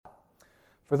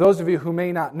For those of you who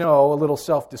may not know, a little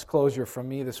self-disclosure from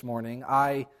me this morning,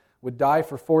 I would die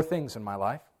for 4 things in my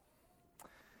life.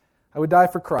 I would die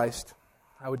for Christ.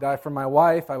 I would die for my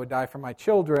wife. I would die for my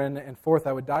children. And fourth,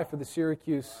 I would die for the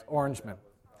Syracuse Orangemen.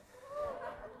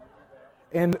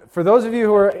 And for those of you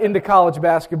who are into college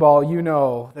basketball, you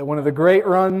know that one of the great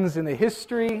runs in the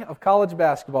history of college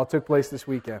basketball took place this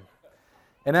weekend.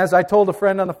 And as I told a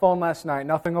friend on the phone last night,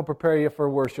 nothing will prepare you for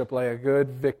worship like a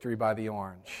good victory by the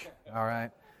Orange. All right?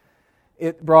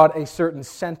 It brought a certain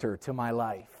center to my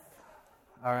life.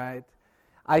 All right?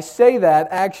 I say that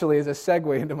actually as a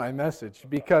segue into my message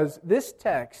because this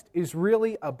text is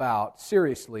really about,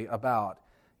 seriously about,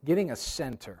 getting a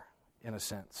center, in a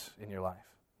sense, in your life.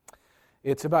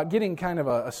 It's about getting kind of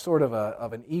a sort of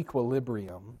an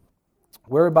equilibrium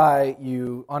whereby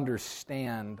you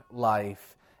understand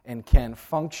life and can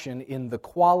function in the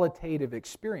qualitative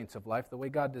experience of life the way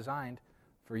God designed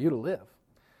for you to live.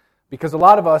 Because a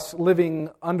lot of us living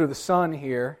under the sun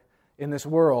here in this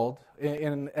world,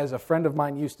 as a friend of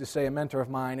mine used to say, a mentor of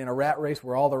mine, in a rat race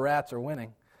where all the rats are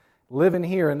winning, living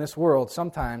here in this world,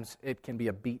 sometimes it can be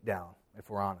a beatdown, if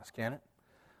we're honest, can it?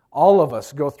 All of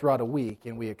us go throughout a week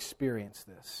and we experience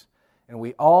this. And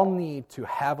we all need to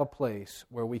have a place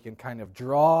where we can kind of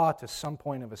draw to some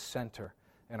point of a center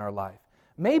in our life.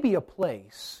 Maybe a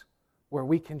place where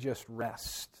we can just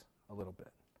rest a little bit.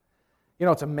 You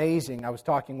know, it's amazing. I was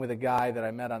talking with a guy that I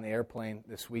met on the airplane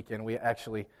this weekend. We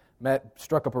actually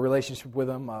struck up a relationship with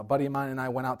him. A buddy of mine and I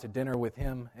went out to dinner with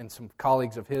him and some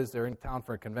colleagues of his. They're in town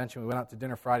for a convention. We went out to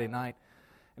dinner Friday night.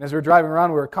 And as we were driving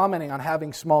around, we were commenting on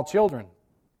having small children.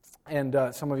 And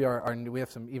some of you are new. We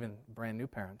have some even brand new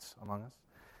parents among us.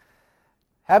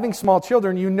 Having small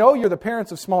children, you know you're the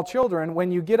parents of small children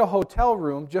when you get a hotel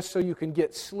room just so you can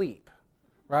get sleep,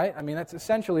 right? I mean, that's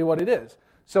essentially what it is.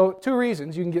 So 2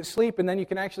 reasons. You can get sleep, and then you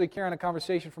can actually carry on a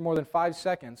conversation for more than 5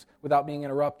 seconds without being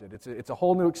interrupted. It's a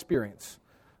whole new experience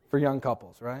for young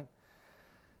couples, right?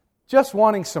 Just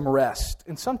wanting some rest.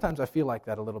 And sometimes I feel like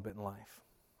that a little bit in life.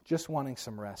 Just wanting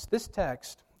some rest. This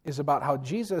text is about how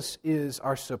Jesus is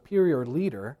our superior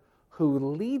leader who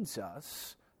leads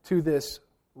us to this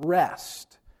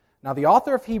rest. Now, the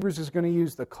author of Hebrews is going to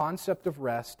use the concept of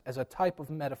rest as a type of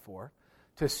metaphor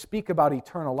to speak about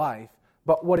eternal life,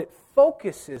 but what it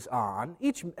focuses on,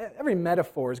 every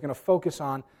metaphor is going to focus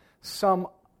on some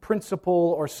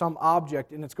principle or some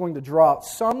object, and it's going to draw out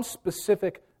some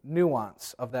specific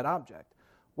nuance of that object.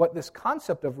 What this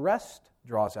concept of rest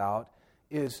draws out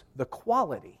is the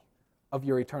quality of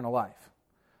your eternal life.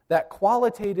 That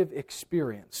qualitative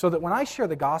experience. So that when I share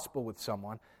the gospel with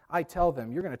someone, I tell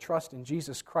them, you're going to trust in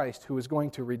Jesus Christ, who is going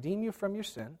to redeem you from your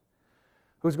sin,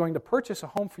 who's going to purchase a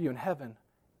home for you in heaven,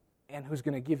 and who's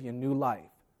going to give you new life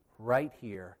right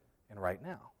here and right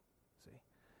now. See?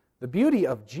 The beauty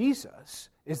of Jesus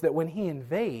is that when He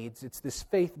invades, it's this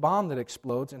faith bomb that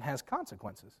explodes and has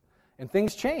consequences. And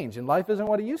things change, and life isn't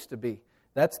what it used to be.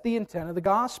 That's the intent of the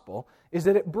gospel, is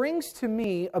that it brings to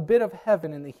me a bit of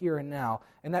heaven in the here and now.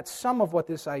 And that's some of what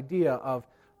this idea of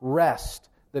rest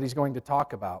that he's going to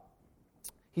talk about.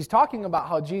 He's talking about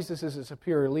how Jesus is a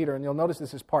superior leader, and you'll notice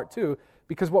this is part 2,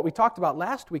 because what we talked about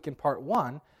last week in part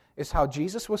 1 is how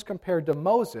Jesus was compared to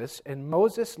Moses, and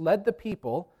Moses led the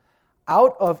people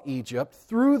out of Egypt,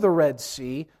 through the Red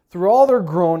Sea, through all their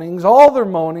groanings, all their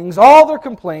moanings, all their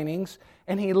complainings,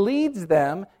 and he leads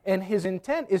them, and his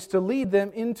intent is to lead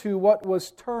them into what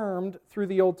was termed through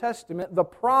the Old Testament the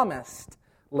promised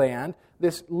land,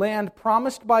 this land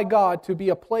promised by God to be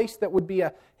a place that would be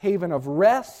a haven of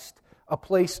rest, a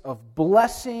place of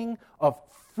blessing, of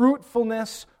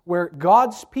fruitfulness, where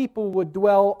God's people would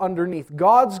dwell underneath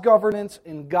God's governance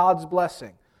and God's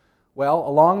blessing. Well,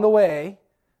 along the way,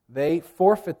 they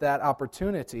forfeit that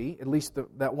opportunity, at least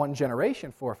that one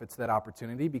generation forfeits that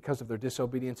opportunity because of their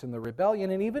disobedience and the rebellion,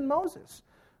 and even Moses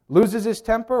loses his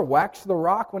temper, whacks the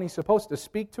rock when he's supposed to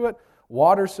speak to it,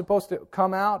 water's supposed to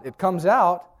come out, it comes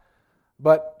out,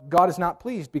 but God is not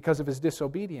pleased because of his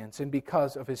disobedience and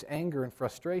because of his anger and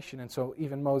frustration, and so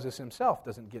even Moses himself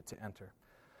doesn't get to enter.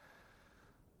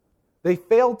 They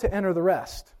failed to enter the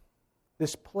rest,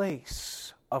 this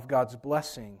place of God's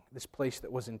blessing, this place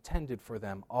that was intended for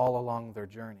them all along their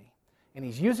journey. And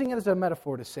he's using it as a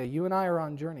metaphor to say, you and I are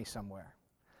on journey somewhere.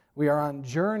 We are on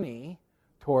journey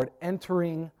toward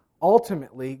entering,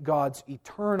 ultimately, God's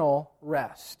eternal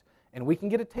rest. And we can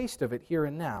get a taste of it here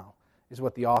and now, is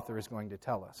what the author is going to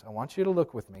tell us. I want you to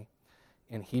look with me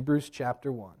in Hebrews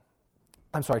chapter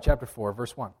 4,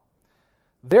 verse 1.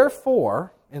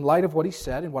 Therefore, in light of what he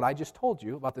said and what I just told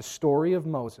you about the story of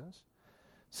Moses,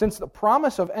 since the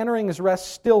promise of entering his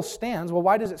rest still stands, well,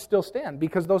 why does it still stand?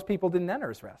 Because those people didn't enter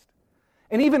his rest.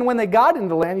 And even when they got into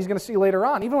the land, he's going to see later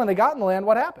on, even when they got in the land,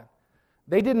 what happened?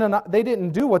 They didn't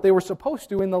do what they were supposed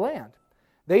to in the land.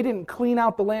 They didn't clean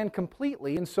out the land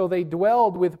completely, and so they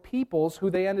dwelled with peoples who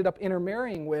they ended up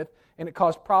intermarrying with, and it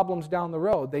caused problems down the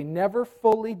road. They never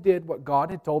fully did what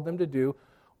God had told them to do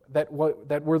that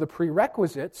were the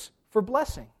prerequisites for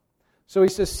blessing. So he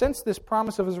says, since this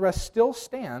promise of his rest still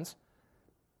stands,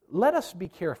 let us be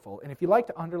careful. And if you like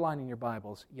to underline in your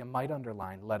Bibles, you might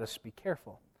underline, let us be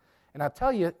careful. And I'll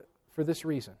tell you for this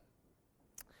reason.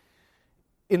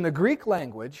 In the Greek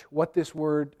language, what this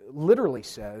word literally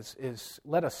says is,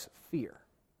 let us fear.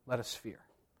 Let us fear.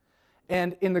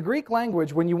 And in the Greek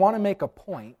language, when you want to make a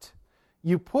point,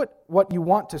 you put what you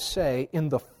want to say in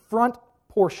the front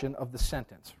portion of the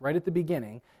sentence, right at the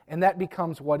beginning, and that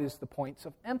becomes what is the points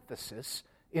of emphasis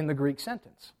in the Greek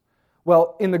sentence.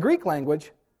 Well, in the Greek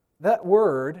language, that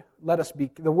word,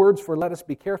 the words for let us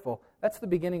be careful, that's the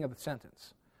beginning of the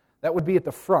sentence. That would be at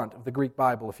the front of the Greek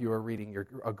Bible if you were reading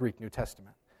a Greek New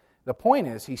Testament. The point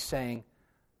is, he's saying,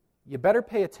 you better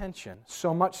pay attention,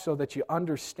 so much so that you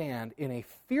understand in a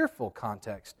fearful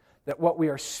context that what we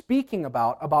are speaking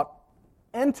about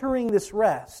entering this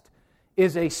rest,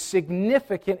 is a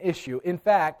significant issue. In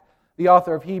fact, the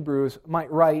author of Hebrews might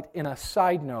write in a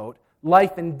side note,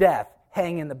 life and death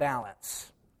hang in the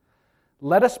balance.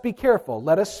 Let us be careful,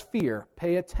 let us fear,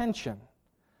 pay attention,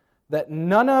 that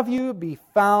none of you be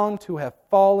found to have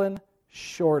fallen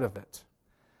short of it.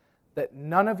 That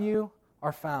none of you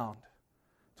are found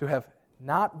to have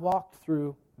not walked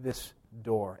through this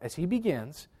door. As he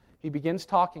begins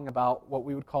talking about what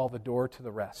we would call the door to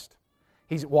the rest.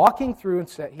 He's walking through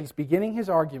and he's beginning his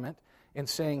argument and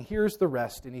saying, here's the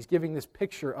rest. And he's giving this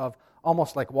picture of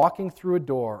almost like walking through a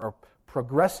door or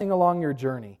progressing along your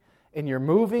journey. And you're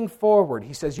moving forward.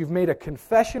 He says, you've made a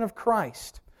confession of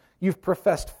Christ. You've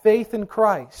professed faith in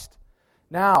Christ.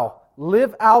 Now,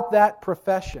 live out that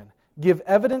profession. Give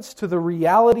evidence to the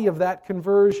reality of that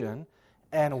conversion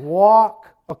and walk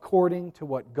according to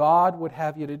what God would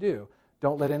have you to do.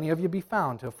 Don't let any of you be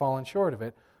found to have fallen short of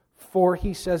it. For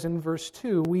he says in verse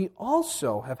 2, we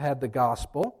also have had the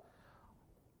gospel,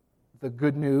 the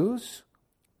good news,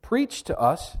 preached to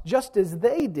us just as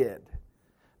they did.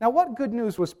 Now, what good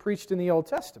news was preached in the Old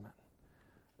Testament?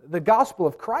 The gospel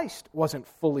of Christ wasn't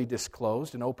fully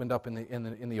disclosed and opened up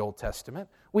in the Old Testament.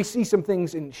 We see some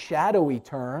things in shadowy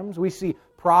terms. We see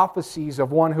prophecies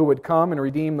of one who would come and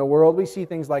redeem the world. We see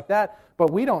things like that,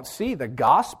 but we don't see the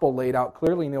gospel laid out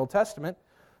clearly in the Old Testament.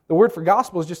 The word for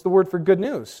gospel is just the word for good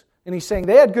news. And he's saying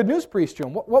they had good news preached to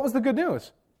them. What was the good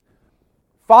news?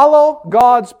 Follow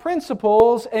God's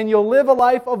principles and you'll live a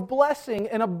life of blessing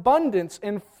and abundance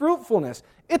and fruitfulness.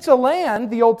 It's a land,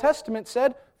 the Old Testament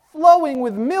said, flowing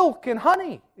with milk and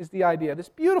honey is the idea. This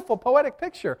beautiful poetic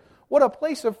picture. What a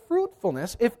place of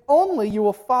fruitfulness if only you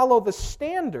will follow the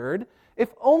standard, if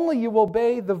only you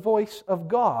obey the voice of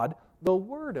God, the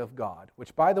Word of God.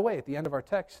 Which, by the way, at the end of our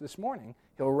text this morning,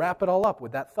 he'll wrap it all up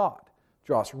with that thought.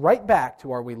 Draw us right back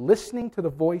to, are we listening to the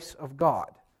voice of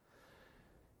God?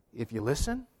 If you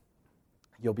listen,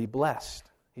 you'll be blessed.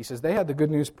 He says they had the good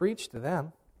news preached to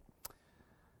them,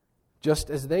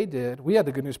 just as they did. We had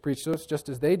the good news preached to us just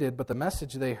as they did, but the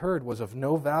message they heard was of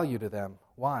no value to them.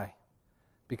 Why?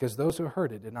 Because those who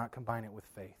heard it did not combine it with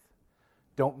faith.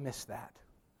 Don't miss that.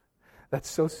 That's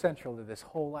so central to this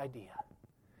whole idea.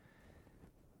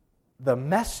 The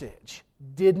message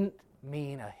didn't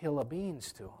mean a hill of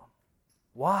beans to them.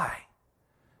 Why?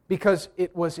 Because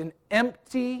it was an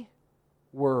empty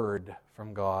word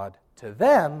from God to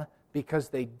them because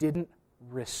they didn't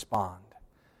respond.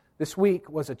 This week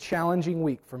was a challenging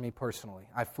week for me personally.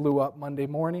 I flew up Monday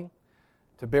morning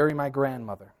to bury my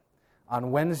grandmother.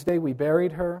 On Wednesday, we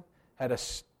buried her, had a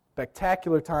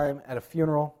spectacular time at a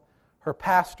funeral. Her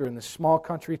pastor in this small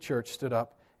country church stood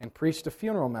up and preached a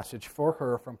funeral message for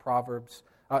her from Proverbs.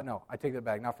 No, I take that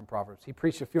back, not from Proverbs. He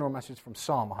preached a funeral message from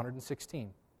Psalm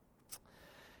 116.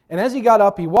 And as he got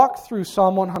up, he walked through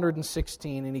Psalm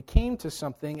 116, and he came to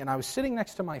something, and I was sitting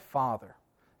next to my father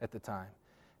at the time.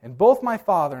 And both my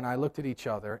father and I looked at each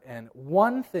other, and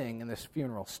one thing in this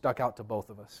funeral stuck out to both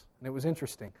of us. And it was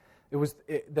interesting.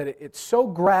 It so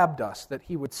grabbed us that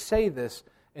he would say this,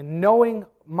 and knowing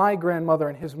my grandmother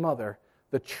and his mother,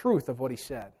 the truth of what he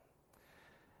said.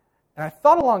 And I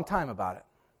thought a long time about it.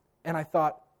 And I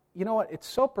thought, you know what, it's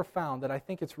so profound that I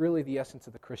think it's really the essence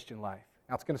of the Christian life.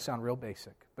 Now, it's going to sound real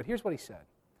basic, but here's what he said.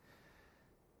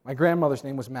 My grandmother's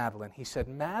name was Madeline. He said,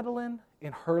 Madeline,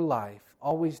 in her life,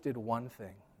 always did one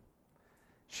thing.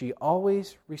 She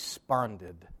always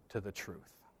responded to the truth.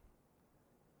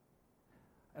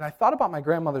 And I thought about my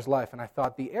grandmother's life, and I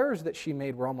thought the errors that she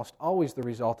made were almost always the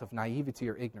result of naivety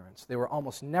or ignorance. They were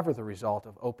almost never the result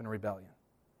of open rebellion.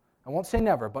 I won't say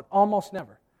never, but almost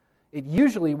never. It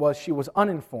usually was she was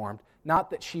uninformed,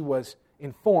 not that she was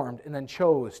informed and then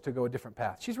chose to go a different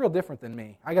path. She's real different than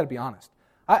me. I got to be honest.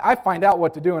 I find out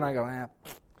what to do, and I go,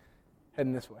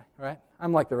 heading this way, right?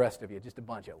 I'm like the rest of you, just a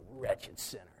bunch of wretched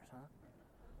sinners. Huh?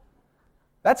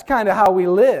 That's kind of how we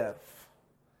live.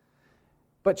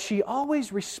 But she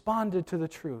always responded to the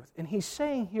truth. And he's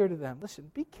saying here to them,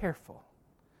 listen, be careful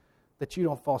that you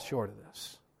don't fall short of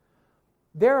this.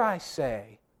 Dare I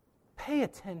say, pay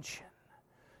attention,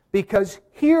 because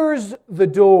here's the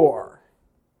door.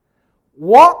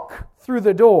 Walk through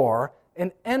the door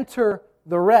and enter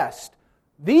the rest.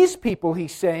 These people,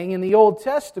 he's saying, in the Old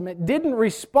Testament didn't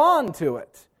respond to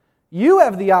it. You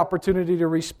have the opportunity to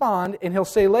respond, and he'll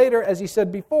say later, as he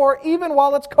said before, even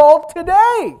while it's called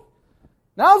today.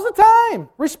 Now's the time.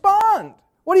 Respond.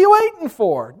 What are you waiting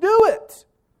for? Do it.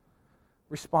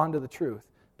 Respond to the truth.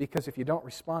 Because if you don't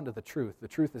respond to the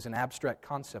truth is an abstract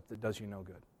concept that does you no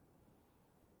good.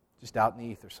 Just out in the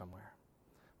ether somewhere.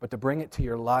 But to bring it to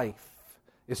your life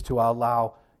is to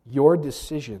allow your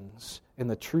decisions and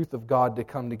the truth of God to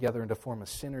come together and to form a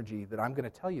synergy that, I'm going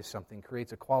to tell you something,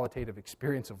 creates a qualitative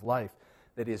experience of life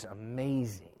that is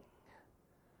amazing.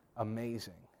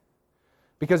 Amazing.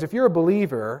 Because if you're a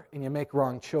believer and you make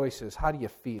wrong choices, how do you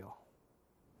feel?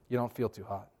 You don't feel too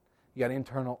hot. You got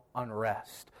internal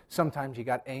unrest. Sometimes you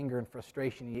got anger and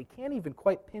frustration, and you can't even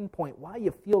quite pinpoint why you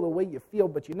feel the way you feel,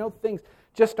 but you know things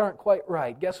just aren't quite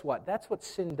right. Guess what? That's what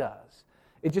sin does.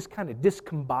 It just kind of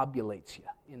discombobulates you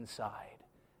inside.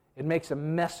 It makes a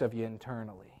mess of you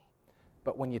internally.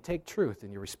 But when you take truth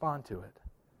and you respond to it,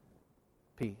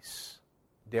 peace,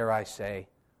 dare I say,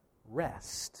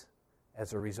 rest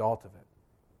as a result of it.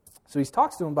 So he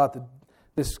talks to them about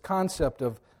this concept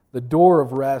of the door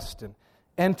of rest and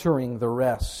entering the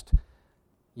rest.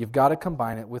 You've got to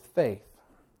combine it with faith.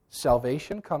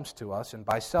 Salvation comes to us, and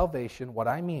by salvation, what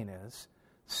I mean is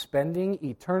spending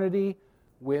eternity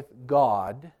with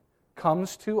God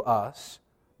comes to us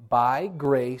by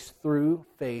grace through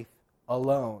faith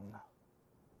alone.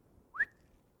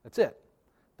 That's it.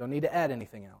 Don't need to add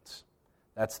anything else.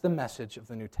 That's the message of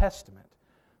the New Testament.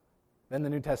 Then the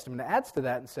New Testament adds to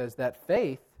that and says that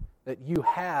faith that you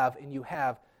have and you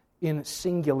have in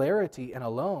singularity and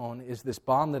alone is this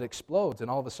bomb that explodes, and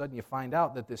all of a sudden you find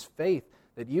out that this faith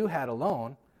that you had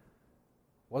alone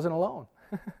wasn't alone.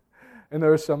 And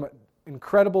there are some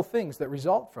incredible things that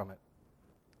result from it.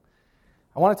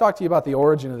 I want to talk to you about the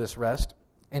origin of this rest,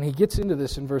 and he gets into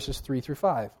this in verses 3 through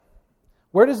 5.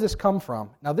 Where does this come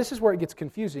from? Now this is where it gets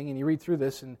confusing, and you read through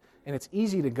this, and it's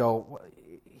easy to go,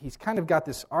 he's kind of got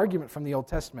this argument from the Old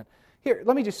Testament. Here,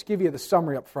 let me just give you the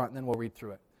summary up front, and then we'll read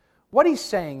through it. What he's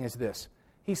saying is this.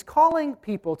 He's calling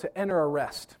people to enter a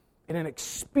rest in an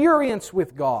experience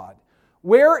with God,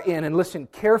 wherein, and listen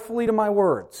carefully to my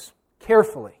words,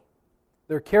 carefully,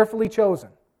 they're carefully chosen,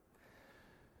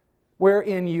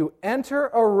 wherein you enter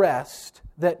a rest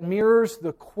that mirrors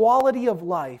the quality of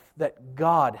life that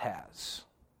God has.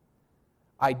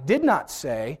 I did not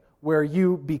say where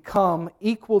you become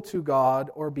equal to God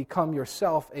or become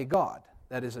yourself a God.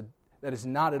 That is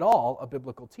not at all a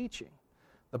biblical teaching.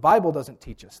 The Bible doesn't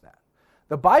teach us that.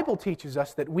 The Bible teaches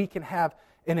us that we can have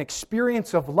an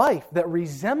experience of life that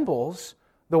resembles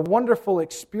the wonderful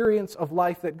experience of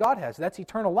life that God has. That's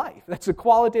eternal life. That's a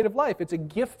qualitative life. It's a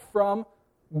gift from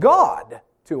God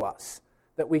to us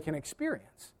that we can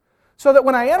experience. So that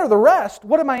when I enter the rest,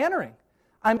 what am I entering?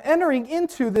 I'm entering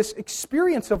into this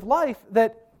experience of life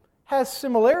that has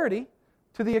similarity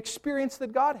to the experience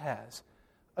that God has.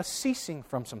 A ceasing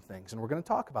from some things, and we're going to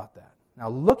talk about that. Now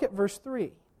look at verse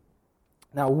 3.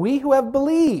 Now we who have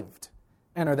believed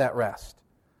enter that rest,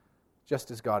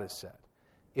 just as God has said.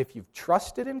 If you've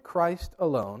trusted in Christ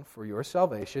alone for your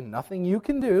salvation, nothing you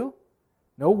can do,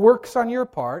 no works on your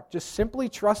part, just simply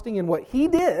trusting in what He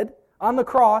did on the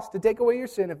cross to take away your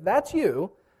sin, if that's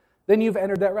you, then you've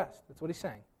entered that rest. That's what he's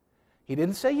saying. He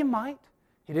didn't say you might.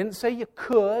 He didn't say you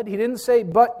could. He didn't say,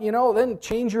 but, then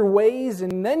change your ways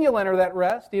and then you'll enter that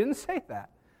rest. He didn't say that.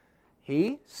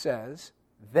 He says,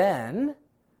 then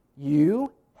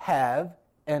you have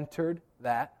entered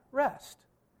that rest.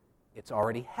 It's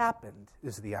already happened,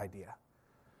 is the idea.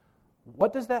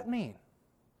 What does that mean?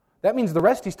 That means the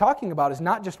rest he's talking about is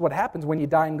not just what happens when you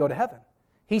die and go to heaven.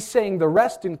 He's saying the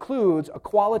rest includes a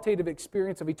qualitative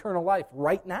experience of eternal life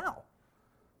right now.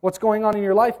 What's going on in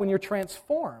your life when you're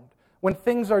transformed, when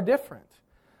things are different.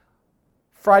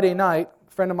 Friday night,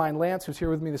 a friend of mine, Lance, who's here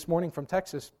with me this morning from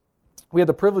Texas, we had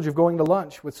the privilege of going to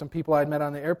lunch with some people I had met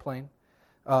on the airplane.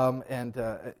 and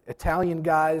Italian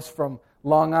guys from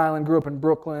Long Island, grew up in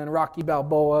Brooklyn, Rocky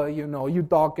Balboa, you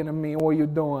talking to me, what you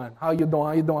doing? How you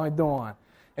doing?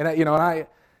 And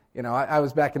I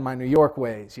was back in my New York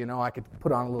ways, I could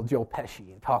put on a little Joe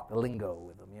Pesci and talk the lingo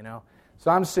with them,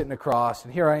 So I'm sitting across,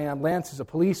 and here I am. Lance is a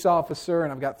police officer,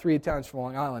 and I've got 3 Italians from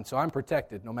Long Island, so I'm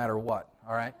protected no matter what,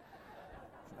 all right?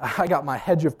 I got my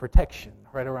hedge of protection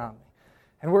right around me.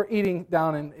 And we're eating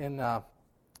down in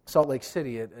Salt Lake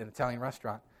City at an Italian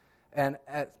restaurant, and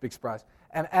big surprise.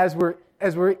 And as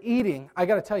we're eating, I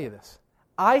got to tell you this.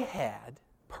 I had,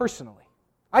 personally,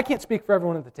 I can't speak for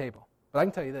everyone at the table, but I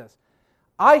can tell you this.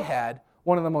 I had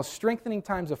one of the most strengthening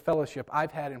times of fellowship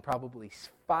I've had in probably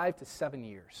 5 to 7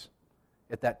 years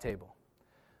at that table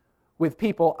with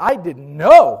people I didn't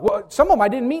know. Well, some of them I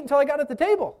didn't meet until I got at the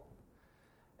table.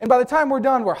 And by the time we're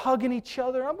done, we're hugging each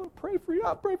other. I'm going to pray for you.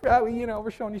 I'll pray for you.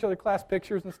 We're showing each other class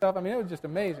pictures and stuff. I mean, it was just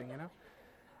amazing,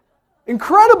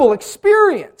 Incredible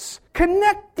experience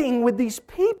connecting with these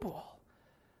people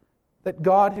that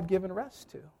God had given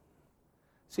rest to.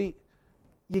 See,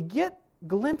 you get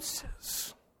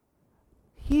glimpses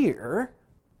here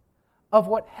of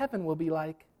what heaven will be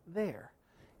like there.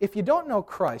 If you don't know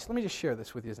Christ, let me just share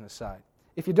this with you as an aside.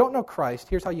 If you don't know Christ,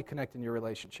 here's how you connect in your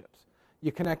relationships.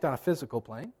 You connect on a physical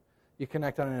plane, you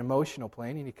connect on an emotional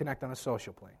plane, and you connect on a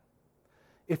social plane.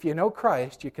 If you know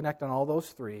Christ, you connect on all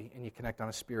those 3, and you connect on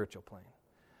a spiritual plane.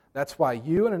 That's why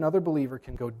you and another believer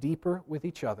can go deeper with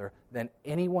each other than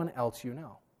anyone else you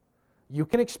know. You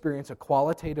can experience a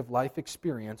qualitative life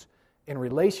experience in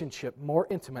relationship more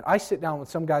intimate. I sit down with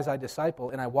some guys I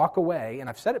disciple, and I walk away, and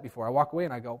I've said it before, I walk away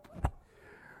and I go,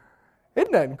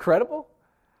 isn't that incredible?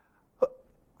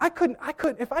 I couldn't,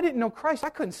 if I didn't know Christ, I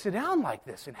couldn't sit down like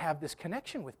this and have this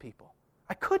connection with people.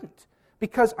 I couldn't,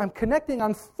 because I'm connecting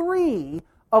on 3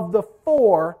 of the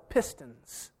 4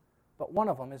 pistons, but one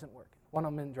of them isn't working. One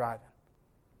of them isn't driving.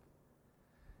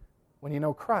 When you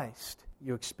know Christ,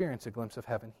 you experience a glimpse of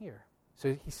heaven here.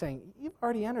 So he's saying, you've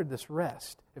already entered this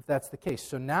rest, if that's the case.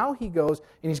 So now he goes,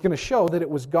 and he's going to show that it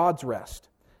was God's rest,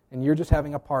 and you're just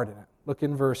having a part in it. Look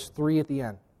in verse 3 at the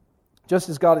end. Just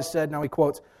as God has said, now he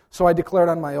quotes, so I declared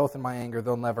on my oath in my anger,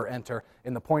 they'll never enter.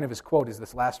 And the point of his quote is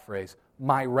this last phrase,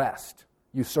 my rest.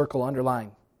 You circle,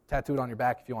 underline, tattoo it on your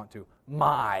back if you want to.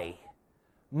 My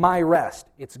rest.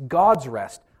 It's God's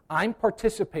rest. I'm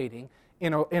participating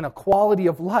in a quality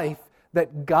of life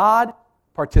that God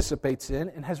participates in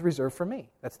and has reserved for me.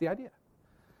 That's the idea.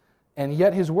 And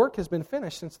yet his work has been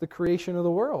finished since the creation of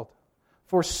the world.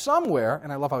 For somewhere,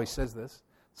 and I love how he says this,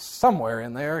 somewhere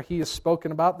in there he has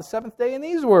spoken about the 7th day in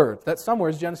these words. That somewhere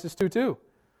is Genesis 2:2.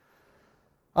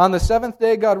 On the 7th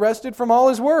day God rested from all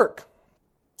his work.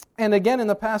 And again in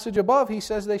the passage above he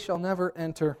says they shall never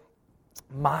enter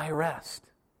my rest.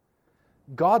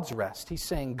 God's rest. He's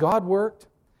saying God worked,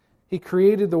 he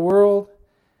created the world,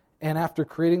 and after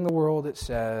creating the world it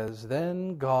says,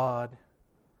 then God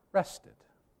rested.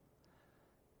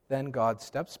 Then God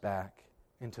steps back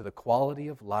into the quality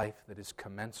of life that is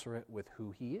commensurate with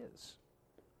who he is.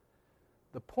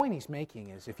 The point he's making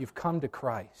is if you've come to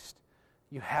Christ,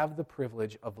 you have the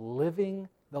privilege of living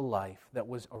the life that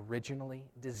was originally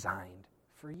designed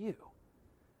for you.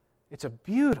 It's a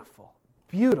beautiful,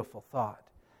 beautiful thought.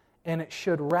 And it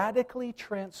should radically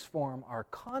transform our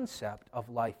concept of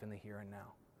life in the here and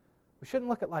now. We shouldn't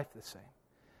look at life the same.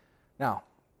 Now,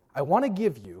 I want to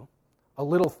give you a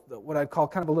little, what I'd call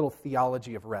kind of a little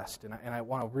theology of rest. And I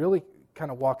want to really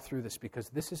kind of walk through this because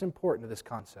this is important to this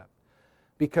concept.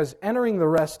 Because entering the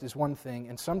rest is one thing,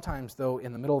 and sometimes, though,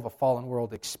 in the middle of a fallen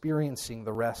world, experiencing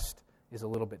the rest is a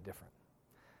little bit different.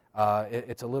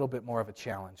 It's a little bit more of a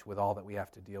challenge with all that we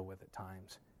have to deal with at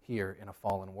times here in a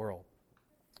fallen world.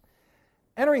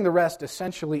 Entering the rest,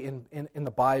 essentially, in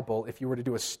the Bible, if you were to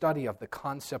do a study of the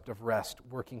concept of rest,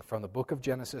 working from the book of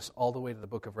Genesis all the way to the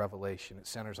book of Revelation, it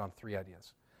centers on 3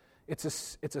 ideas. It's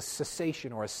a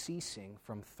cessation or a ceasing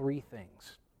from 3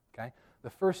 things. Okay? The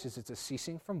first is it's a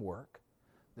ceasing from work.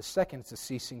 The second is a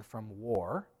ceasing from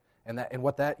war. And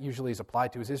what that usually is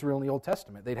applied to is Israel in the Old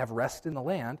Testament. They'd have rest in the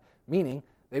land, meaning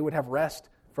they would have rest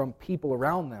from people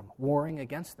around them, warring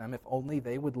against them, if only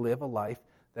they would live a life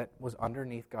that was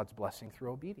underneath God's blessing through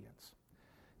obedience.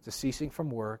 It's a ceasing from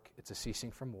work, it's a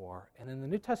ceasing from war. And then the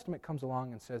New Testament comes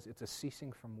along and says it's a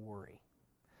ceasing from worry,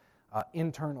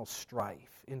 internal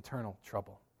strife, internal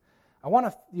trouble. I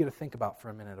want you to think about for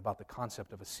a minute about the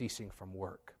concept of a ceasing from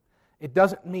work. It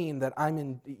doesn't mean that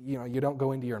you don't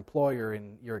go into your employer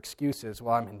and your excuse is,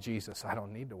 well, I'm in Jesus, I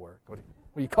don't need to work. What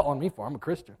are you calling me for? I'm a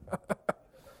Christian.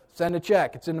 Send a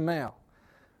check, it's in the mail.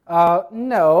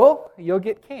 No, you'll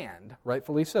get canned,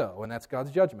 rightfully so, and that's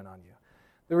God's judgment on you.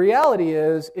 The reality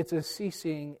is, it's a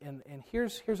ceasing, and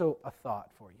here's a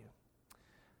thought for you.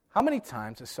 How many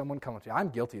times has someone come up to you? I'm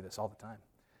guilty of this all the time.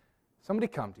 Somebody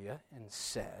come to you and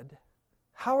said,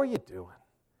 "How are you doing?"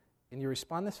 And you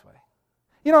respond this way.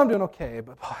 "I'm doing okay,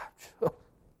 but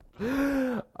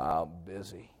I'm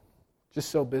busy." Just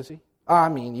so busy. I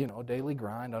mean, daily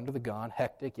grind, under the gun,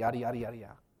 hectic, yada, yada, yada,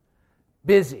 yada.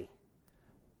 Busy.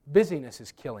 Busyness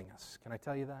is killing us. Can I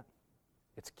tell you that?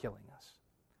 It's killing us.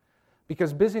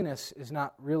 Because busyness is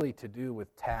not really to do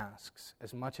with tasks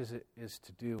as much as it is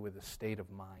to do with a state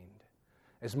of mind,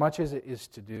 as much as it is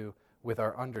to do with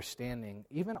our understanding,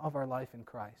 even of our life in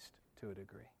Christ, to a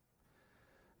degree.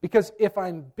 Because if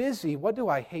I'm busy, what do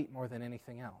I hate more than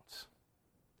anything else?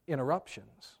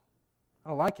 Interruptions. I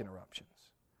don't like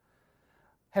interruptions.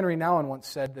 Henry Nouwen once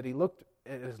said that he looked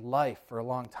at his life for a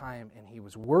long time and he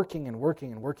was working and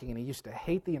working and working, and he used to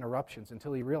hate the interruptions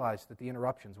until he realized that the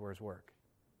interruptions were his work.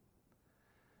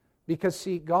 Because,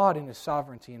 see, God in His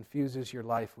sovereignty infuses your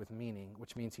life with meaning,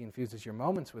 which means He infuses your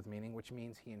moments with meaning, which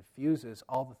means He infuses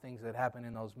all the things that happen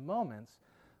in those moments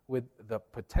with the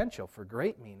potential for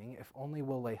great meaning, if only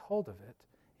we'll lay hold of it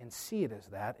and see it as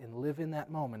that and live in that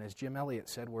moment. As Jim Elliot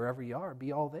said, wherever you are,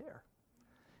 be all there.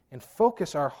 And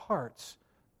focus our hearts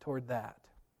toward that.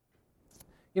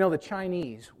 The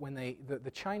Chinese, when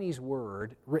the Chinese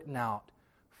word written out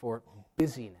for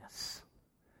busyness,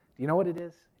 do you know what it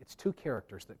is? It's two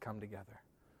characters that come together.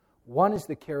 One is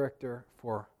the character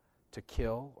for to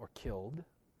kill or killed.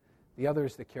 The other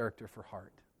is the character for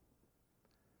heart.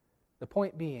 The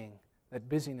point being that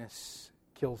busyness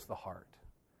kills the heart.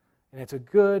 And it's a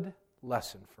good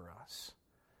lesson for us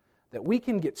that we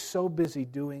can get so busy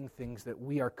doing things that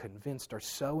we are convinced are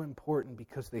so important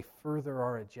because they further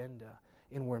our agenda,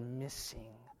 and we're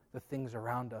missing the things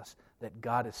around us that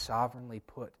God has sovereignly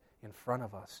put in front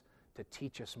of us to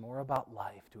teach us more about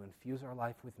life, to infuse our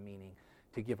life with meaning,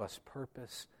 to give us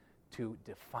purpose, to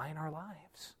define our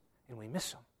lives. And we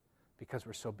miss them because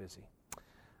we're so busy. I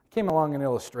came along an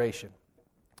illustration,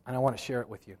 and I want to share it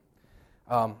with you.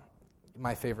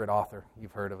 My favorite author,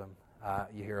 you've heard of him.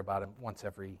 You hear about him once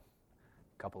every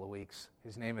couple of weeks.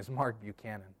 His name is Mark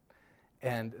Buchanan.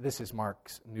 And this is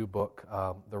Mark's new book,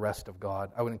 The Rest of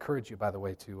God. I would encourage you, by the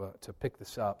way, to pick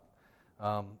this up.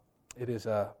 It's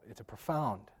a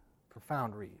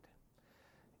profound read.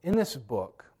 In this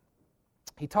book,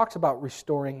 he talks about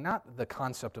restoring not the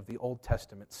concept of the Old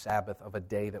Testament Sabbath of a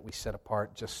day that we set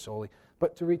apart just solely,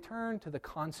 but to return to the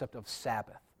concept of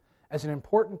Sabbath as an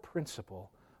important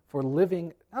principle for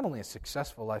living not only a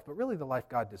successful life, but really the life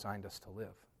God designed us to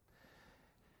live.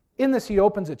 In this, he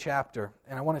opens a chapter,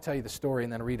 and I want to tell you the story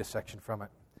and then read a section from it.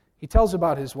 He tells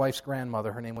about his wife's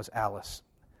grandmother. Her name was Alice.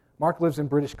 Mark lives in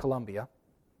British Columbia.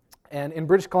 And in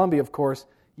British Columbia, of course,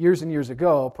 years and years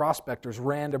ago, prospectors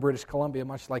ran to British Columbia,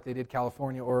 much like they did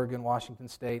California, Oregon, Washington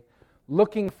State,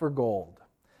 looking for gold.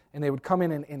 And they would come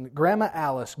in, and Grandma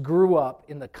Alice grew up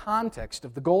in the context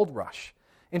of the gold rush.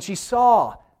 And she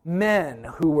saw men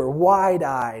who were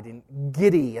wide-eyed and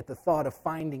giddy at the thought of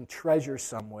finding treasure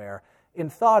somewhere,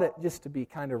 and thought it just to be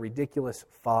kind of ridiculous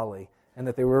folly, and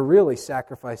that they were really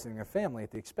sacrificing their family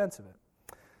at the expense of it.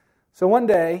 So one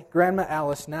day, Grandma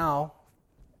Alice, now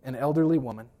an elderly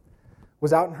woman,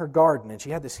 was out in her garden, and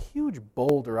she had this huge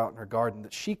boulder out in her garden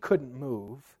that she couldn't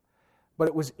move, but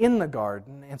it was in the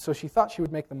garden, and so she thought she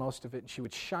would make the most of it, and she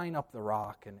would shine up the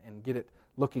rock and get it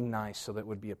looking nice so that it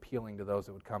would be appealing to those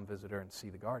that would come visit her and see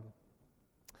the garden.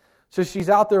 So she's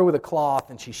out there with a cloth,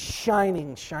 and she's shining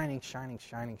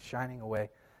away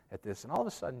at this. And all of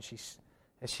a sudden,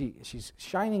 as she's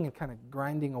shining and kind of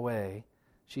grinding away,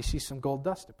 she sees some gold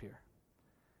dust appear.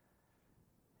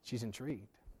 She's intrigued.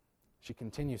 She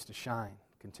continues to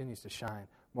shine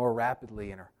more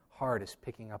rapidly, and her heart is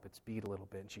picking up its beat a little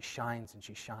bit. And she shines, and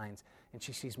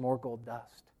she sees more gold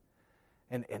dust.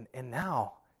 And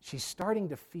now she's starting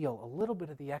to feel a little bit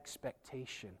of the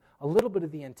expectation, a little bit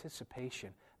of the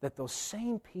anticipation that those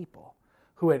same people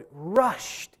who had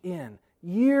rushed in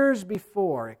years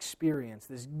before experienced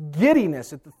this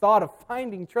giddiness at the thought of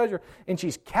finding treasure, and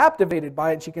she's captivated by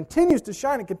it, and she continues to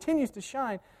shine,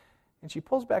 and she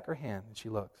pulls back her hand, and she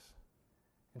looks,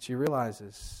 and she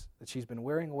realizes that she's been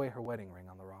wearing away her wedding ring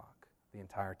on the rock the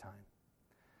entire time.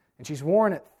 And she's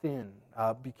worn it thin.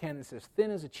 Buchanan says,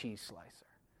 thin as a cheese slicer.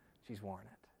 She's worn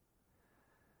it.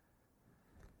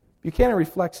 Buchanan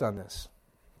reflects on this.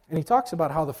 And he talks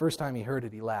about how the first time he heard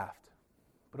it, he laughed.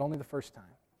 But only the first time.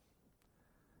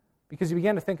 Because he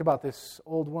began to think about this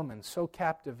old woman so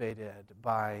captivated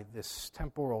by this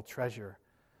temporal treasure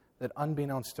that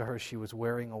unbeknownst to her, she was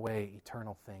wearing away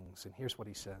eternal things. And here's what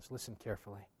he says. Listen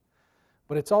carefully.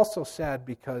 But it's also sad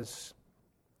because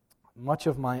Much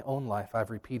of my own life, I've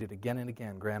repeated again and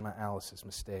again Grandma Alice's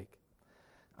mistake.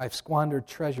 I've squandered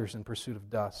treasures in pursuit of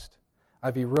dust.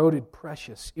 I've eroded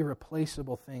precious,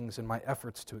 irreplaceable things in my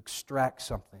efforts to extract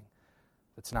something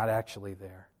that's not actually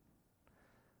there.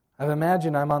 I've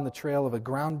imagined I'm on the trail of a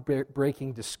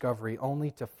groundbreaking discovery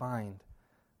only to find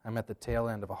I'm at the tail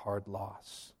end of a hard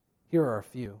loss. Here are a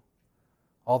few.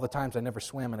 All the times I never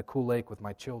swam in a cool lake with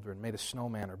my children, made a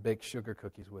snowman or baked sugar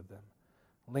cookies with them,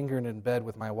 lingered in bed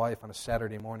with my wife on a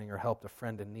Saturday morning or helped a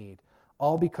friend in need,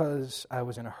 all because I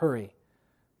was in a hurry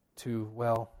to,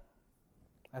 well,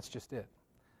 that's just it.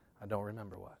 I don't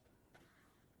remember what.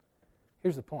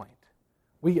 Here's the point.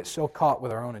 We get so caught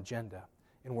with our own agenda,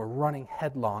 and we're running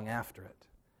headlong after it,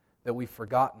 that we've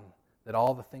forgotten that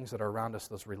all the things that are around us,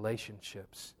 those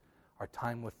relationships, our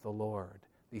time with the Lord,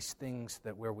 these things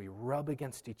that where we rub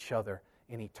against each other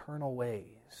in eternal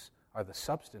ways are the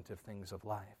substantive things of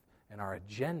life. And our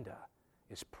agenda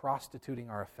is prostituting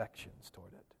our affections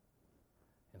toward it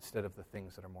instead of the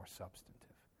things that are more substantive.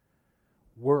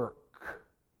 Work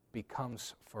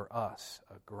becomes for us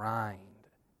a grind,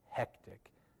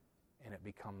 hectic, and it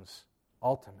becomes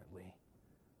ultimately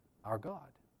our God.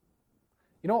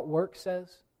 You know what work says?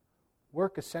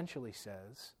 Work essentially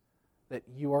says that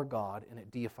you are God and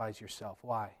it deifies yourself.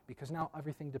 Why? Because now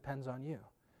everything depends on you.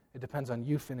 It depends on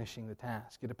you finishing the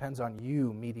task. It depends on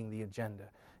you meeting the agenda.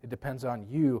 It depends on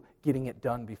you getting it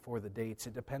done before the dates.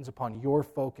 It depends upon your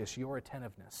focus, your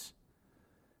attentiveness.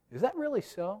 Is that really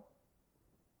so?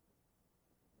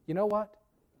 You know what?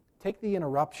 Take the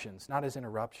interruptions, not as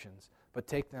interruptions, but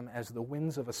take them as the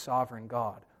winds of a sovereign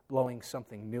God blowing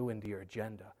something new into your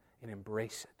agenda and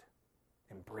embrace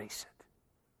it. Embrace it.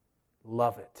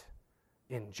 Love it.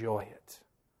 Enjoy it.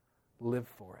 Live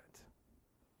for it.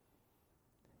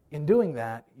 In doing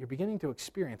that, you're beginning to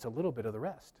experience a little bit of the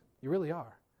rest. You really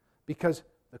are. Because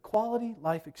the quality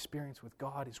life experience with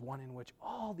God is one in which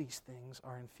all these things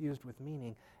are infused with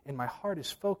meaning, and my heart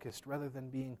is focused rather than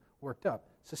being worked up.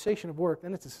 Cessation of work,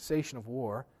 then it's a cessation of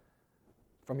war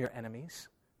from your enemies.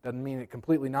 Doesn't mean it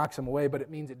completely knocks them away, but it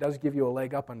means it does give you a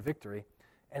leg up on victory.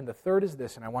 And the third is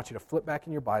this, and I want you to flip back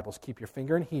in your Bibles, keep your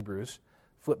finger in Hebrews,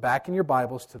 flip back in your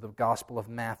Bibles to the Gospel of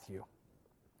Matthew.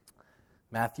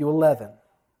 Matthew 11.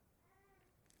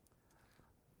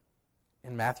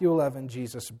 In Matthew 11,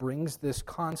 Jesus brings this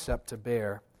concept to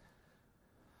bear.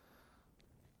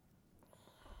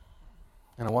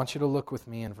 And I want you to look with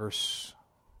me in verse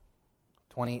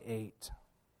 28.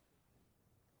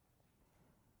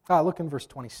 Look in verse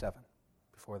 27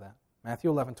 before that. Matthew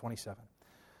 11, 27.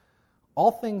 All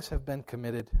things have been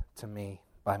committed to me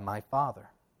by my Father.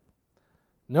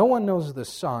 No one knows the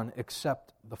Son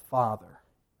except the Father,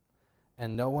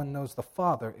 and no one knows the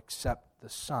Father except the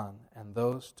Son, and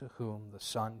those to whom the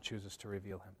Son chooses to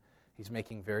reveal him. He's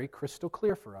making very crystal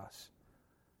clear for us.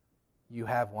 You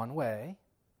have one way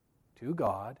to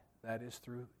God, that is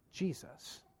through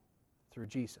Jesus. Through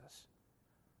Jesus.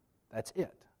 That's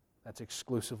it. That's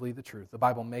exclusively the truth. The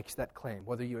Bible makes that claim.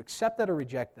 Whether you accept that or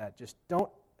reject that,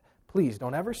 please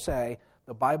don't ever say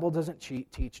the Bible doesn't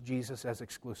teach Jesus as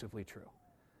exclusively true.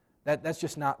 That's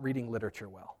just not reading literature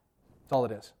well. That's all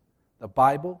it is. The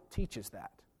Bible teaches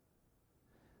that.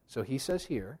 So he says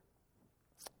here,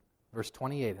 verse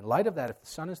 28, in light of that, if the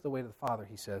Son is the way to the Father,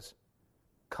 he says,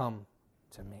 come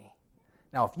to me.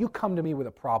 Now, if you come to me with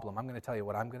a problem, I'm going to tell you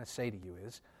what I'm going to say to you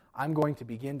is, I'm going to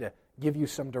begin to give you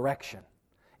some direction.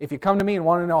 If you come to me and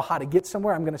want to know how to get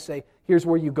somewhere, I'm going to say, here's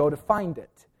where you go to find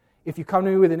it. If you come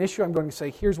to me with an issue, I'm going to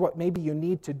say, here's what maybe you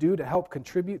need to do to help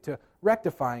contribute to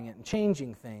rectifying it and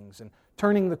changing things and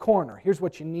turning the corner. Here's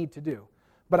what you need to do.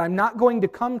 But I'm not going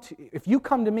to if you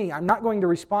come to me, I'm not going to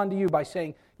respond to you by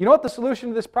saying, you know what the solution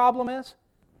to this problem is?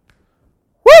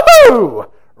 Woohoo!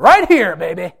 Right here,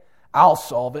 baby. I'll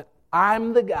solve it.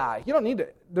 I'm the guy. You don't need to.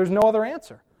 There's no other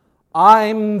answer.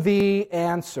 I'm the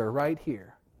answer right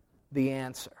here. The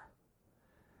answer.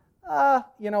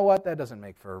 You know what? That doesn't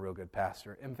make for a real good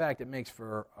pastor. In fact, it makes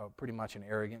for pretty much an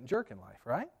arrogant jerk in life,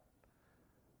 right?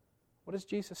 What does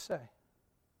Jesus say?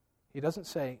 He doesn't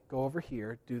say, go over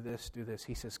here, do this, do this.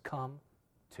 He says, come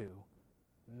to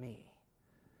me.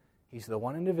 He's the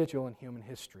one individual in human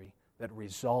history that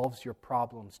resolves your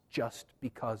problems just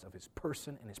because of his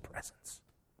person and his presence.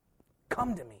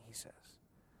 Come to me, he says.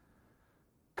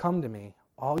 Come to me,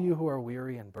 all you who are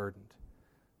weary and burdened.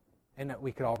 And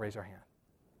we could all raise our hand.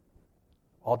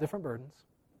 All different burdens,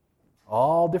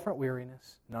 all different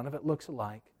weariness. None of it looks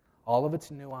alike. All of it's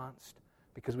nuanced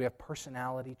because we have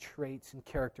personality traits and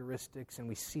characteristics and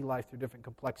we see life through different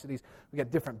complexities. We've got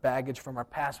different baggage from our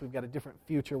past. We've got a different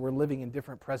future. We're living in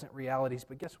different present realities.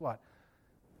 But guess what?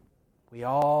 We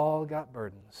all got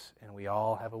burdens, and we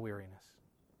all have a weariness.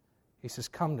 He says,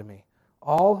 come to me,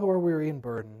 all who are weary and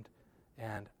burdened,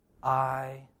 and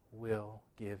I will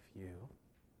give you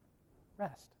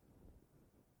rest.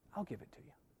 I'll give it to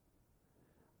you.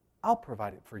 I'll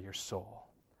provide it for your soul.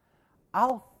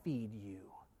 I'll feed you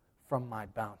from my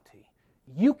bounty.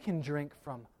 You can drink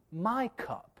from my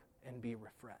cup and be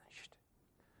refreshed.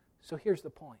 So here's the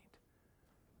point.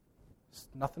 There's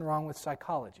nothing wrong with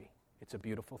psychology. It's a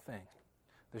beautiful thing.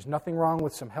 There's nothing wrong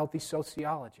with some healthy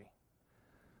sociology.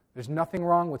 There's nothing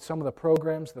wrong with some of the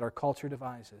programs that our culture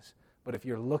devises. But if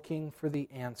you're looking for the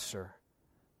answer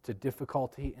to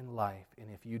difficulty in life, and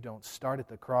if you don't start at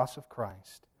the cross of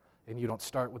Christ, and you don't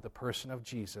start with the person of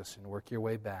Jesus and work your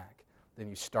way back, then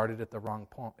you started at the wrong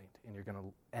point, and you're going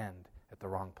to end at the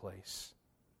wrong place.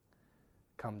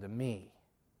 Come to me,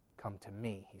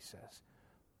 he says.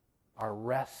 Our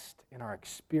rest in our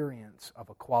experience of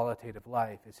a qualitative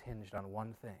life is hinged on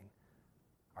one thing,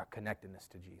 our connectedness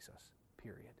to Jesus,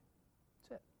 period.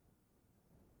 That's it.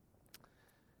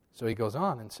 So he goes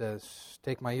on and says,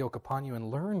 take my yoke upon you and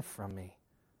learn from me,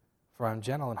 for I am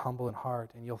gentle and humble in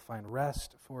heart, and you'll find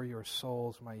rest for your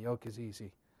souls. My yoke is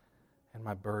easy, and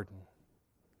my burden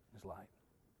is light.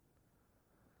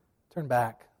 Turn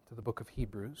back to the book of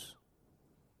Hebrews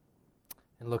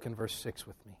and look in verse 6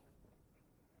 with me.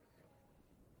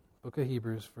 Book of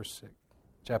Hebrews, verse 6,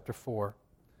 chapter 4,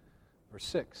 verse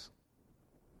 6.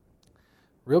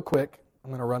 Real quick, I'm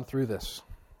going to run through this.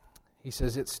 He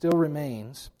says, it still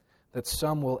remains that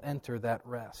some will enter that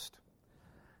rest.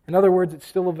 In other words, it's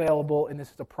still available, and this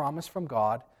is a promise from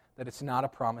God that it's not a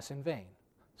promise in vain.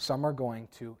 Some are going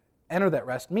to enter that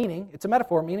rest, meaning, it's a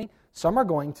metaphor, meaning some are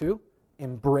going to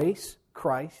embrace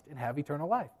Christ and have eternal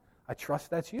life. I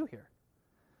trust that's you here.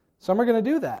 Some are going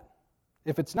to do that.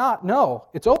 If it's not, no,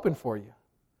 it's open for you.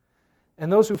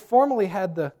 And those who formerly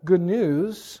had the good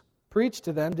news preached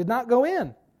to them did not go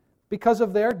in because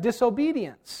of their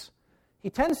disobedience. He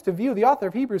tends to view, the author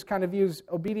of Hebrews kind of views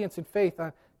obedience and faith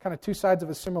on kind of two sides of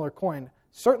a similar coin.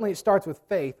 Certainly it starts with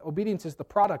faith. Obedience is the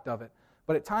product of it.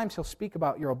 But at times he'll speak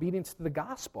about your obedience to the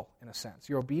gospel, in a sense.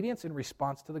 Your obedience in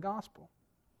response to the gospel.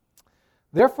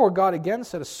 Therefore God again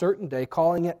set a certain day,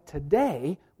 calling it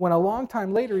today, when a long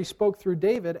time later he spoke through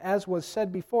David, as was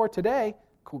said before, today,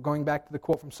 going back to the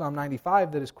quote from Psalm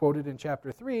 95 that is quoted in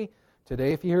chapter 3,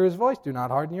 today if you hear his voice, do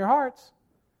not harden your hearts.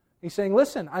 He's saying,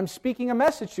 listen, I'm speaking a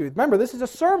message to you. Remember, this is a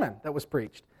sermon that was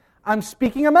preached. I'm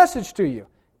speaking a message to you.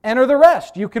 Enter the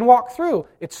rest. You can walk through.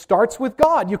 It starts with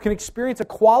God. You can experience a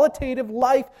qualitative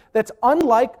life that's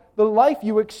unlike the life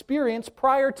you experienced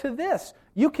prior to this.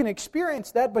 You can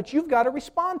experience that, but you've got to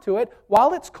respond to it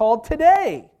while it's called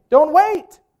today. Don't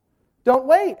wait. Don't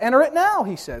wait. Enter it now,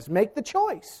 he says. Make the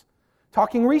choice.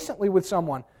 Talking recently with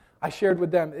someone, I shared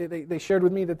with them, they shared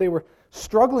with me that they were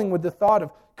struggling with the thought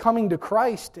of coming to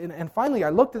Christ. And finally I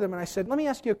looked at them and I said, let me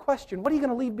ask you a question. What are you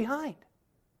going to leave behind?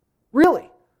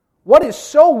 Really? What is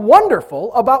so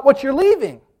wonderful about what you're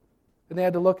leaving? And they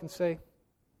had to look and say,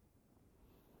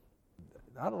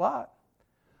 not a lot.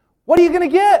 What are you going to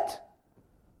get?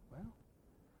 Well,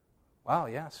 wow,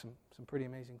 yeah, some pretty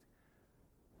amazing.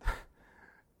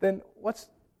 Then what's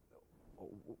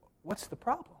the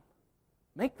problem?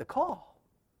 Make the call.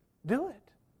 Do it.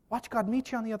 Watch God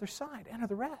meet you on the other side. Enter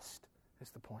the rest,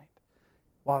 is the point.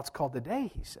 While it's called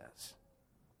today, he says.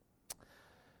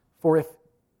 For if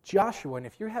Joshua, and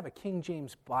if you have a King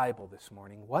James Bible this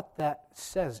morning, what that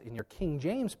says in your King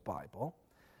James Bible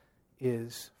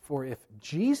is, for if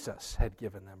Jesus had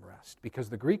given them rest, because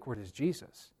the Greek word is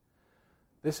Jesus.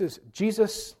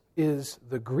 Jesus is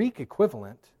the Greek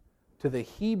equivalent to the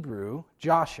Hebrew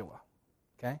Joshua.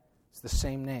 Okay? It's the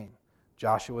same name.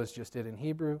 Joshua is just it in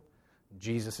Hebrew.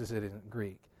 Jesus is it in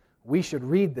Greek. We should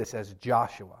read this as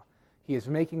Joshua. He is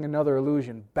making another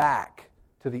allusion back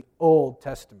to the Old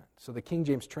Testament. So the King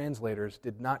James translators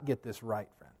did not get this right,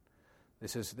 friend.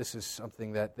 This is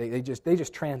something that they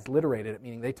just transliterated it,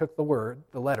 meaning they took the word,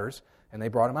 the letters, and they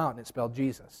brought them out, and it spelled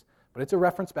Jesus. But it's a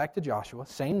reference back to Joshua,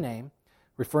 same name,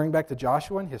 referring back to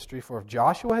Joshua in history. For if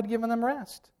Joshua had given them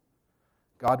rest,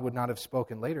 God would not have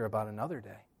spoken later about another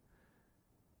day.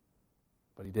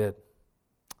 But he did.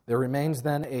 There remains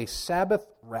then a Sabbath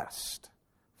rest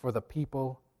for the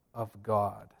people of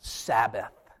God.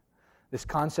 Sabbath. This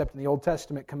concept in the Old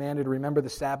Testament commanded to remember the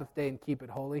Sabbath day and keep it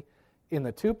holy. In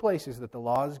the two places that the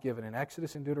law is given, in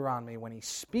Exodus and Deuteronomy, when he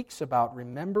speaks about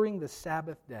remembering the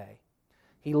Sabbath day,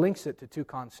 he links it to two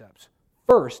concepts.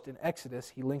 First, in Exodus,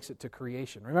 he links it to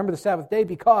creation. Remember the Sabbath day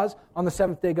because on the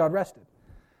seventh day God rested.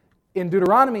 In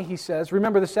Deuteronomy, he says,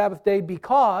 remember the Sabbath day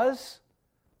because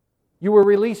you were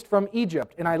released from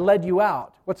Egypt and I led you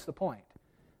out. What's the point?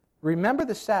 remember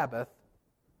the Sabbath,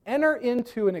 enter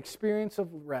into an experience of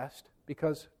rest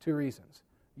because 2 reasons.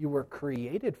 You were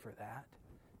created for that,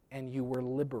 and you were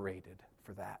liberated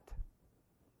for that.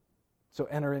 So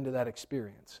enter into that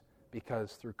experience,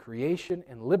 because through creation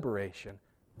and liberation,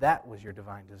 that was your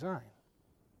divine design.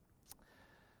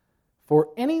 For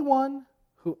anyone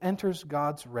who enters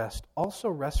God's rest also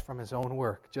rests from his own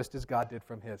work, just as God did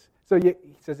from his. So he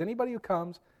says anybody who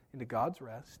comes into God's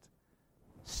rest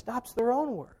stops their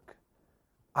own work.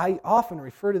 I often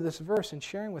refer to this verse in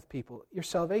sharing with people, your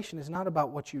salvation is not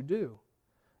about what you do.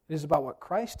 It is about what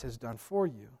Christ has done for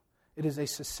you. It is a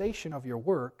cessation of your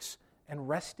works and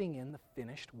resting in the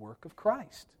finished work of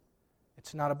Christ.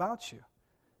 It's not about you.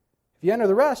 If you enter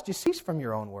the rest, you cease from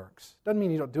your own works. Doesn't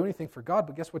mean you don't do anything for God,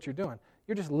 but guess what you're doing?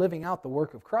 You're just living out the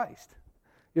work of Christ.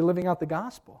 You're living out the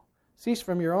gospel. Cease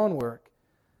from your own work,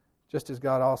 just as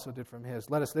God also did from his.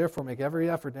 Let us therefore make every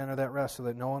effort to enter that rest, so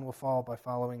that no one will fall by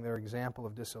following their example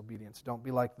of disobedience. Don't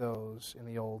be like those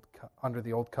under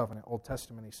the old covenant, Old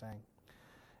Testament, he's saying.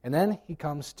 And then he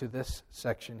comes to this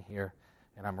section here,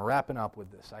 and I'm wrapping up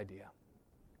with this idea.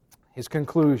 His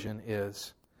conclusion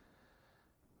is,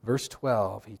 verse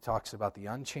 12, he talks about the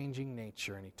unchanging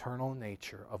nature and eternal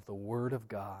nature of the Word of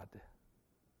God.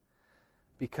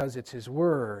 Because it's His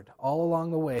Word all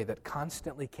along the way that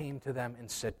constantly came to them and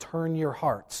said, turn your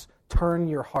hearts, turn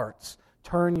your hearts,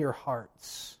 turn your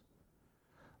hearts.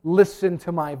 Listen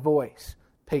to my voice.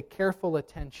 Pay careful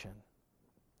attention.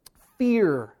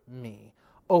 Fear me.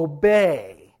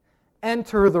 Obey.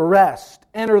 Enter the rest.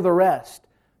 Enter the rest.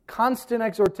 Constant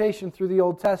exhortation through the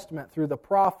Old Testament, through the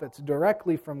prophets,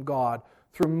 directly from God,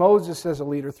 through Moses as a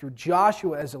leader, through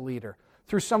Joshua as a leader,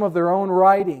 through some of their own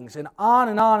writings, and on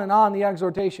and on and on the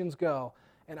exhortations go.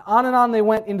 And on they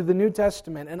went into the New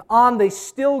Testament, and on they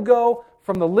still go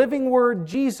from the living Word,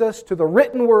 Jesus, to the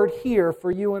written Word here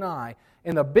for you and I.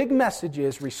 And the big message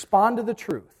is, respond to the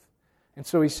truth. And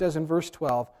so he says in verse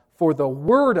 12, for the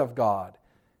Word of God.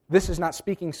 This is not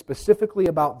speaking specifically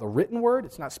about the written Word.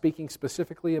 It's not speaking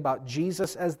specifically about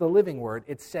Jesus as the living Word.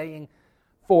 It's saying,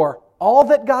 for all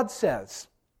that God says,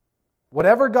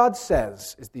 whatever God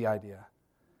says is the idea,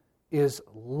 is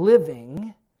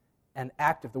living and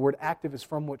active. The word active is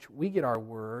from which we get our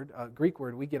word, Greek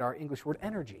word, we get our English word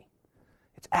energy.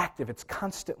 It's active. It's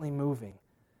constantly moving.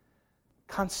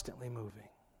 Constantly moving.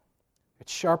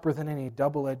 It's sharper than any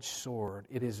double-edged sword.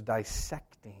 It is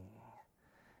dissecting.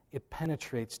 It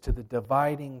penetrates to the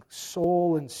dividing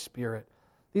soul and spirit.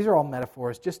 These are all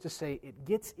metaphors just to say it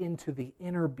gets into the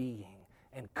inner being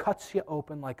and cuts you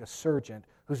open like a surgeon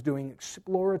who's doing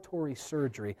exploratory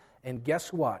surgery. And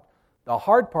guess what? The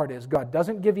hard part is God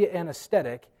doesn't give you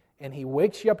anesthetic, and He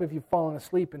wakes you up if you've fallen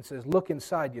asleep and says, look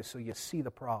inside you so you see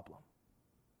the problem.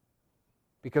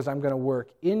 Because I'm going to work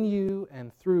in you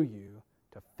and through you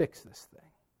to fix this thing.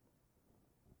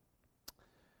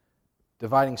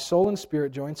 Dividing soul and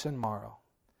spirit, joints and marrow.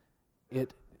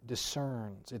 It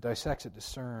discerns, it dissects, it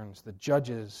discerns, it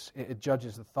judges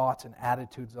the thoughts and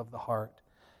attitudes of the heart.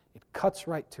 It cuts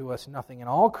right to us. Nothing in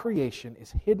all creation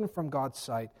is hidden from God's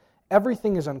sight.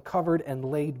 Everything is uncovered and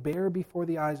laid bare before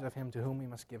the eyes of Him to whom we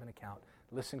must give an account.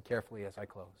 Listen carefully as I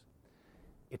close.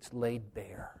 It's laid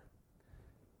bare.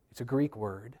 It's a Greek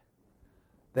word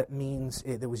that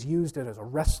was used as a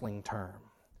wrestling term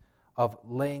of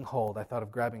laying hold. I thought of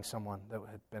grabbing someone that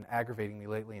had been aggravating me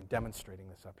lately and demonstrating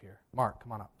this up here. Mark,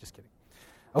 come on up. Just kidding.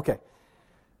 Okay.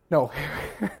 No.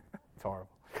 It's horrible.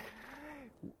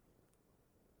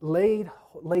 Laid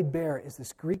bare is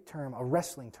this Greek term, a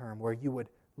wrestling term, where you would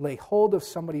lay hold of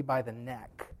somebody by the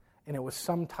neck, and it was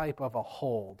some type of a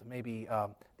hold, maybe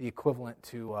the equivalent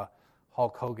to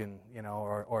Hulk Hogan,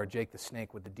 or Jake the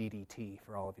Snake with the DDT,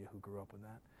 for all of you who grew up with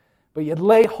that. But you'd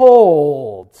lay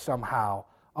hold somehow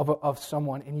of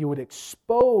someone, and you would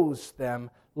expose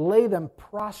them, lay them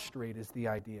prostrate is the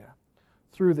idea,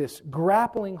 through this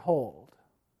grappling hold.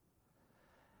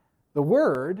 The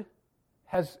word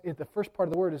the first part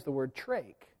of the word is the word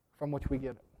trach, from which we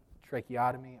get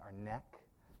tracheotomy, our neck.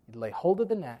 You'd lay hold of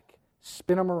the neck,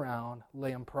 spin them around,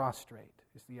 lay them prostrate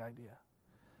is the idea.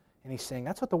 And he's saying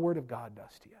that's what the Word of God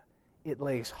does to you. It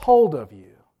lays hold of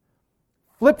you,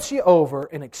 flips you over,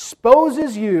 and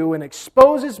exposes you and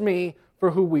exposes me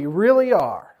for who we really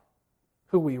are.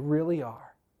 Who we really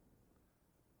are.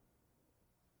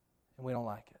 And we don't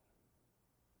like it.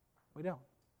 We don't.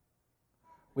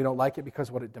 We don't like it because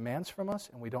of what it demands from us,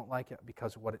 and we don't like it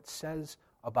because of what it says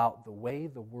about the way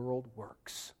the world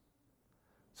works.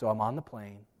 So I'm on the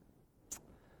plane.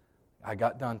 I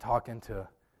got done talking to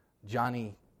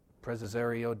Johnny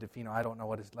Presario DeFino. I don't know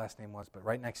what his last name was, but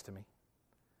right next to me.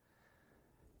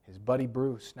 His buddy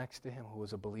Bruce next to him, who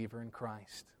was a believer in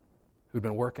Christ. who'd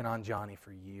been working on Johnny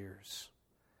for years.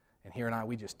 And here and I,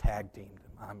 we just tag teamed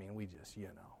him. I mean, we just,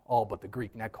 all but the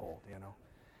Greek neck hold,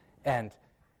 And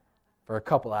for a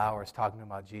couple of hours talking to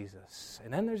him about Jesus.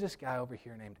 And then there's this guy over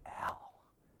here named Al.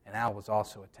 And Al was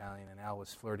also Italian, and Al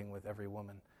was flirting with every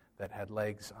woman that had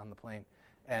legs on the plane.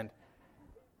 And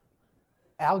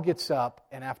Al gets up,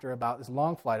 and after about this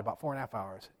long flight, about 4.5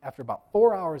 hours, after about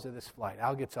 4 hours of this flight,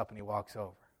 Al gets up and he walks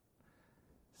over.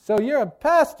 So you're a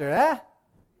pastor, eh?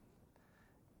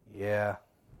 Yeah.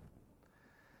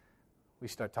 We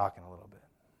start talking a little bit.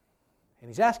 And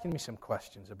he's asking me some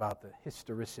questions about the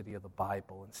historicity of the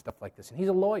Bible and stuff like this. And he's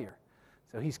a lawyer.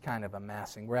 So he's kind of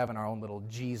amassing. We're having our own little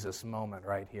Jesus moment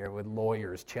right here with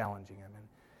lawyers challenging him. And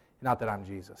not that I'm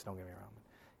Jesus, don't get me wrong.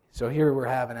 So here we're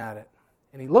having at it.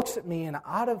 And he looks at me, and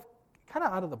kind of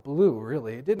out of the blue,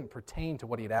 really, it didn't pertain to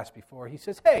what he'd asked before. He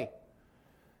says, hey,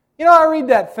 I read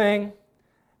that thing,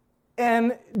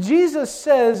 and Jesus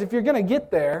says if you're going to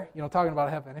get there, talking about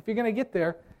heaven, if you're going to get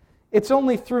there, it's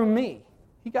only through me.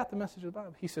 He got the message of the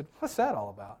Bible. He said, what's that all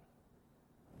about?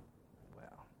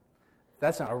 Well,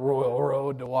 that's not a royal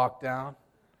road to walk down.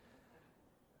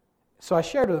 So I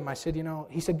shared with him, I said,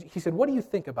 he said, what do you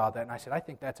think about that? And I said, I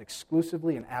think that's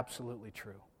exclusively and absolutely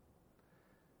true.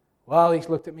 Well, he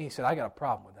looked at me, he said, I got a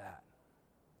problem with that.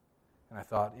 And I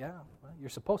thought, yeah, well, you're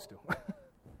supposed to.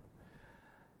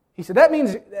 He said, that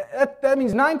means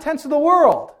 9/10 of the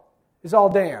world is all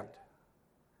damned.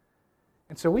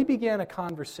 And so we began a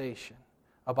conversation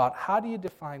about how do you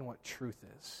define what truth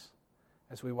is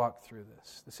as we walk through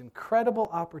this incredible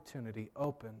opportunity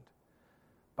opened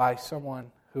by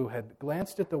someone who had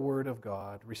glanced at the Word of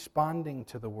God, responding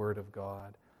to the Word of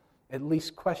God, at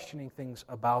least questioning things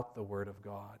about the Word of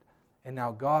God, and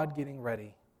now God getting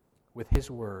ready with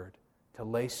His Word to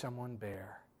lay someone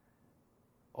bare,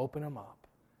 open them up,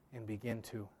 and begin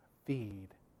to feed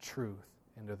truth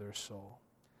into their soul.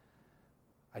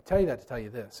 I tell you that to tell you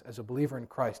this. As a believer in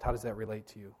Christ, how does that relate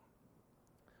to you?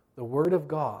 The Word of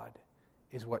God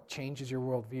is what changes your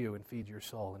worldview and feeds your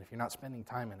soul. And if you're not spending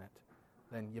time in it,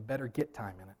 then you better get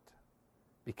time in it.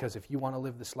 Because if you want to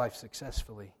live this life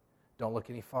successfully, don't look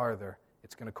any farther.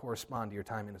 It's going to correspond to your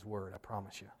time in His Word, I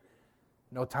promise you.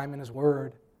 No time in His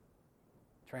Word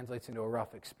translates into a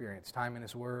rough experience. Time in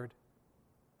His Word,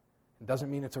 it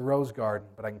doesn't mean it's a rose garden,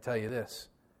 but I can tell you this.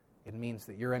 It means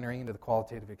that you're entering into the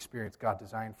qualitative experience God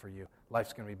designed for you.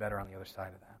 Life's going to be better on the other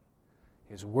side of that.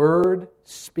 His Word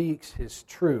speaks His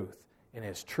truth, and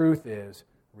His truth is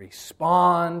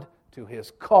respond to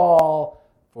His call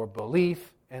for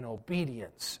belief and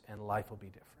obedience, and life will be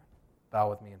different. Bow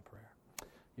with me in prayer.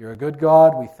 You're a good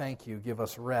God. We thank You. Give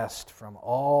us rest from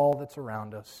all that's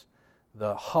around us,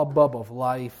 the hubbub of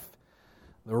life,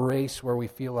 the race where we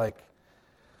feel like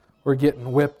we're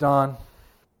getting whipped on,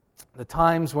 the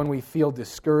times when we feel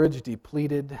discouraged,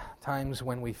 depleted, times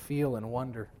when we feel and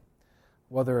wonder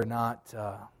whether or not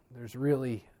there's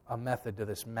really a method to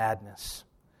this madness.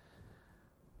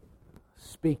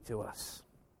 Speak to us.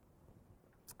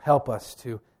 Help us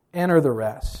to enter the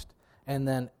rest, and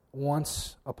then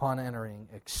once upon entering,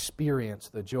 experience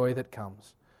the joy that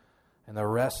comes and the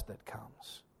rest that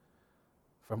comes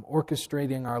from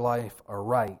orchestrating our life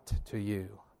aright to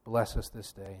You. Bless us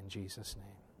this day in Jesus' name.